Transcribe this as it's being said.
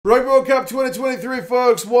Rugby World Cup 2023,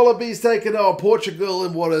 folks. Wallabies taking on Portugal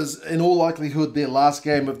in what is, in all likelihood, their last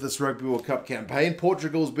game of this Rugby World Cup campaign.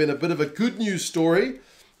 Portugal's been a bit of a good news story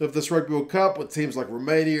of this Rugby World Cup, with teams like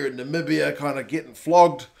Romania and Namibia kind of getting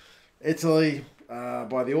flogged. Italy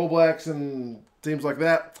by the All Blacks and teams like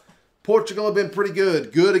that. Portugal have been pretty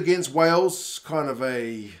good. Good against Wales, kind of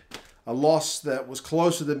a loss that was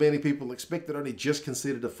closer than many people expected. Only just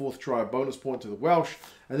conceded a fourth try, a bonus point to the Welsh.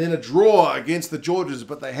 And then a draw against the Georgians,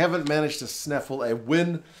 but they haven't managed to snaffle a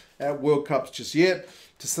win at World Cups just yet.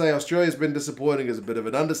 To say Australia's been disappointing is a bit of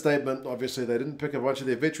an understatement. Obviously, they didn't pick a bunch of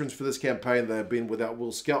their veterans for this campaign. They have been without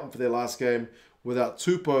Will Skelton for their last game, without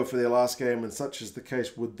Tupou for their last game, and such is the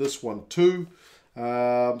case with this one too.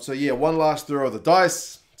 So yeah, one last throw of the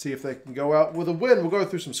dice. See if they can go out with a win. We'll go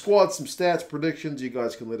through some squads, some stats, predictions. You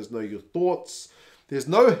guys can let us know your thoughts. There's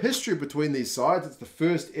no history between these sides. It's the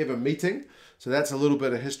first ever meeting. So that's a little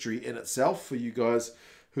bit of history in itself for you guys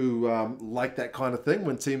who like that kind of thing.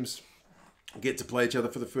 When teams get to play each other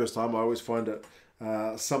for the first time, I always find it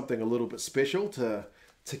something a little bit special to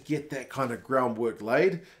get that kind of groundwork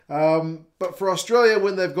laid. But for Australia,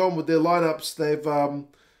 when they've gone with their lineups, they've...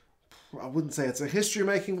 I wouldn't say it's a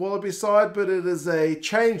history-making Wallaby side, but it is a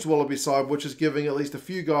changed Wallaby side, which is giving at least a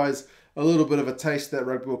few guys a little bit of a taste of that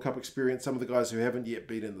Rugby World Cup experience. Some of the guys who haven't yet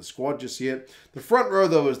been in the squad just yet. The front row,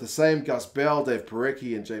 though, is the same. Gus Bell, Dave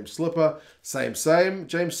Porecki, and James Slipper. Same.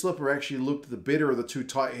 James Slipper actually looked the better of the two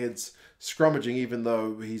tight heads scrummaging, even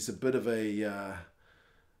though he's a bit of a...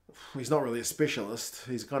 he's not really a specialist.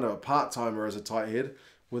 He's kind of a part-timer as a tight head.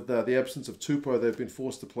 With the absence of Tupou, they've been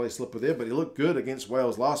forced to play Slipper there, but he looked good against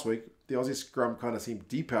Wales last week. The Aussie scrum kind of seemed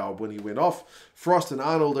depowered when he went off. Frost and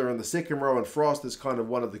Arnold are in the second row, and Frost is kind of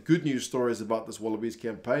one of the good news stories about this Wallabies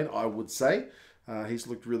campaign, I would say. He's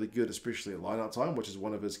looked really good, especially at line-out time, which is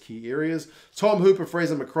one of his key areas. Tom Hooper,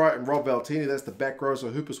 Fraser, McReight, and Rob Valetini, that's the back row. So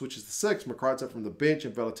Hooper switches to 6, McReight's up from the bench,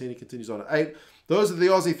 and Valetini continues on at 8. Those are the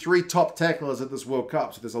Aussie 3 top tacklers at this World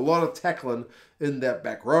Cup. So there's a lot of tackling in that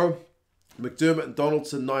back row. McDermott and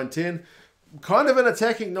Donaldson, 9-10. Kind of an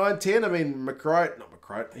attacking 9-10. I mean,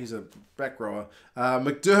 McReight, he's a back rower.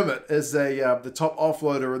 McDermott is the top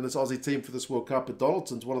offloader in this Aussie team for this World Cup, and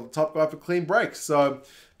Donaldson's one of the top guys for clean breaks. So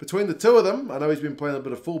between the two of them, I know he's been playing a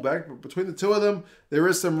bit of fullback, but between the two of them, there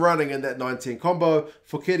is some running in that 9-10 combo.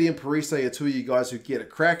 Foketi and Perese are two of you guys who get a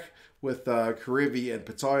crack, with Koroibete and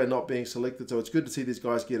Tate not being selected. So it's good to see these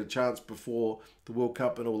guys get a chance before the World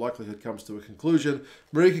Cup in all likelihood comes to a conclusion.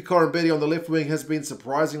 Marika Koroibete on the left wing has been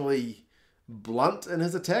surprisingly blunt in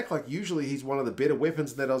his attack. Like, usually he's one of the better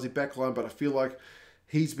weapons in that Aussie backline, but I feel like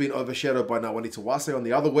he's been overshadowed by Nawaqanitawase on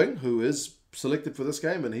the other wing, who is selected for this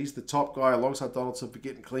game, and he's the top guy alongside Donaldson for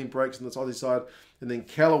getting clean breaks on this Aussie side. And then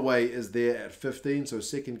Kellaway is there at 15, so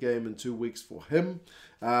second game in 2 weeks for him.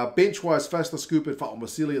 Bench-wise, Faessler, Schoupp, and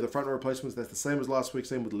Faessler are the front row replacements. That's the same as last week,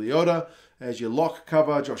 same with Leota. As your lock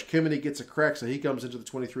cover, Josh Kemeny gets a crack, so he comes into the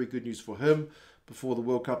 23. Good news for him before the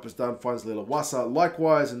World Cup is done. Fines-Leleiwasa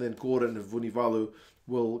likewise, and then Gordon and Vunivalu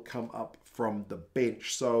will come up from the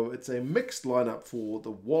bench. So it's a mixed lineup for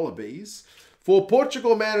the Wallabies. For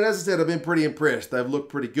Portugal, man, and as I said, I've been pretty impressed. They've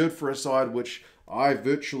looked pretty good for a side which I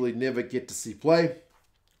virtually never get to see play.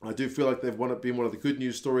 I do feel like they've been one of the good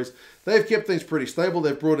news stories. They've kept things pretty stable.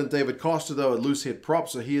 They've brought in David Costa, though, a loose head prop,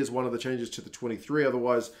 so he is one of the changes to the 23.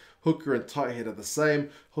 Otherwise, hooker and tight head are the same.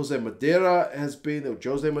 Jose Madeira has been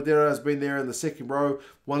there in the second row.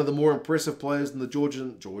 One of the more impressive players in the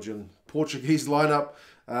Portuguese lineup.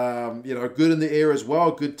 Good in the air as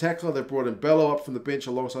well. Good tackler. They've brought in Bello up from the bench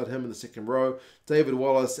alongside him in the second row. David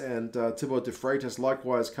Wallace and Thibaut de Freitas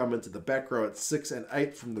likewise come into the back row at 6 and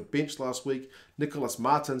 8 from the bench last week. Nicolas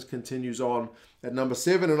Martins continues on at number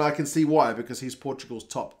 7, and I can see why, because he's Portugal's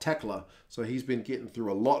top tackler. So he's been getting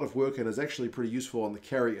through a lot of work and is actually pretty useful on the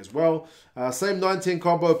carry as well. Same 9-10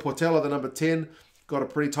 combo. Portela, the number 10. Got a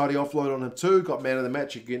pretty tidy offload on him too. Got man of the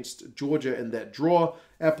match against Georgia in that draw.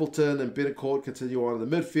 Appleton and Betancourt continue on in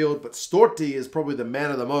the midfield. But Storti is probably the man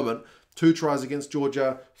of the moment. 2 tries against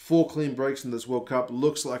Georgia. 4 clean breaks in this World Cup.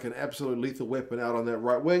 Looks like an absolute lethal weapon out on that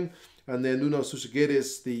right wing. And then Nuno Sousa,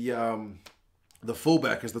 the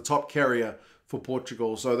fullback, is the top carrier for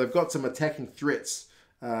Portugal. So they've got some attacking threats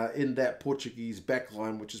in that Portuguese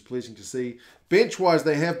backline, which is pleasing to see. Bench-wise,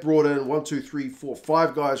 they have brought in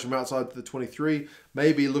 5 guys from outside the 23,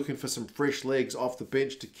 maybe looking for some fresh legs off the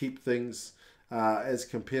bench to keep things as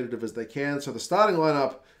competitive as they can. So the starting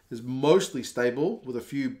lineup is mostly stable with a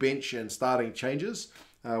few bench and starting changes,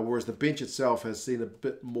 whereas the bench itself has seen a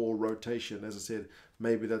bit more rotation. As I said,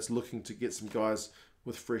 maybe that's looking to get some guys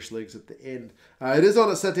with fresh legs at the end. It is on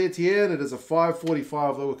at Tate. It is a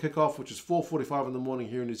 5:45 lower kickoff, which is 4:45 in the morning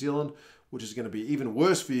here in New Zealand. which is going to be even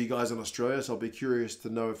worse for you guys in Australia. So I'll be curious to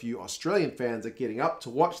know if you Australian fans are getting up to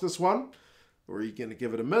watch this one, or are you going to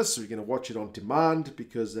give it a miss, or are you going to watch it on demand?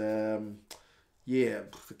 Because, yeah,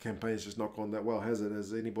 the campaign's just not gone that well, has it?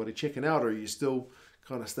 Is anybody checking out, or are you still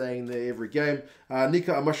kind of staying there every game?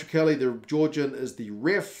 Nika Amashukeli, the Georgian, is the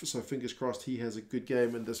ref, so fingers crossed he has a good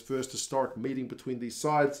game in this first historic meeting between these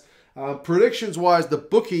sides. Predictions-wise, the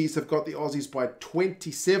bookies have got the Aussies by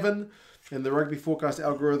 27, and the Rugby Forecast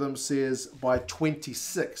algorithm says by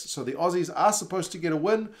 26. So the Aussies are supposed to get a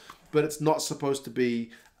win, but it's not supposed to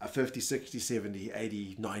be a 50, 60, 70,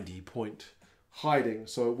 80, 90 point hiding.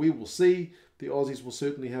 So we will see. The Aussies will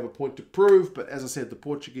certainly have a point to prove, but as I said, the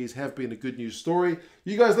Portuguese have been a good news story.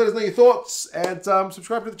 You guys let us know your thoughts, and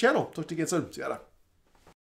subscribe to the channel. Talk to you again soon. See you later.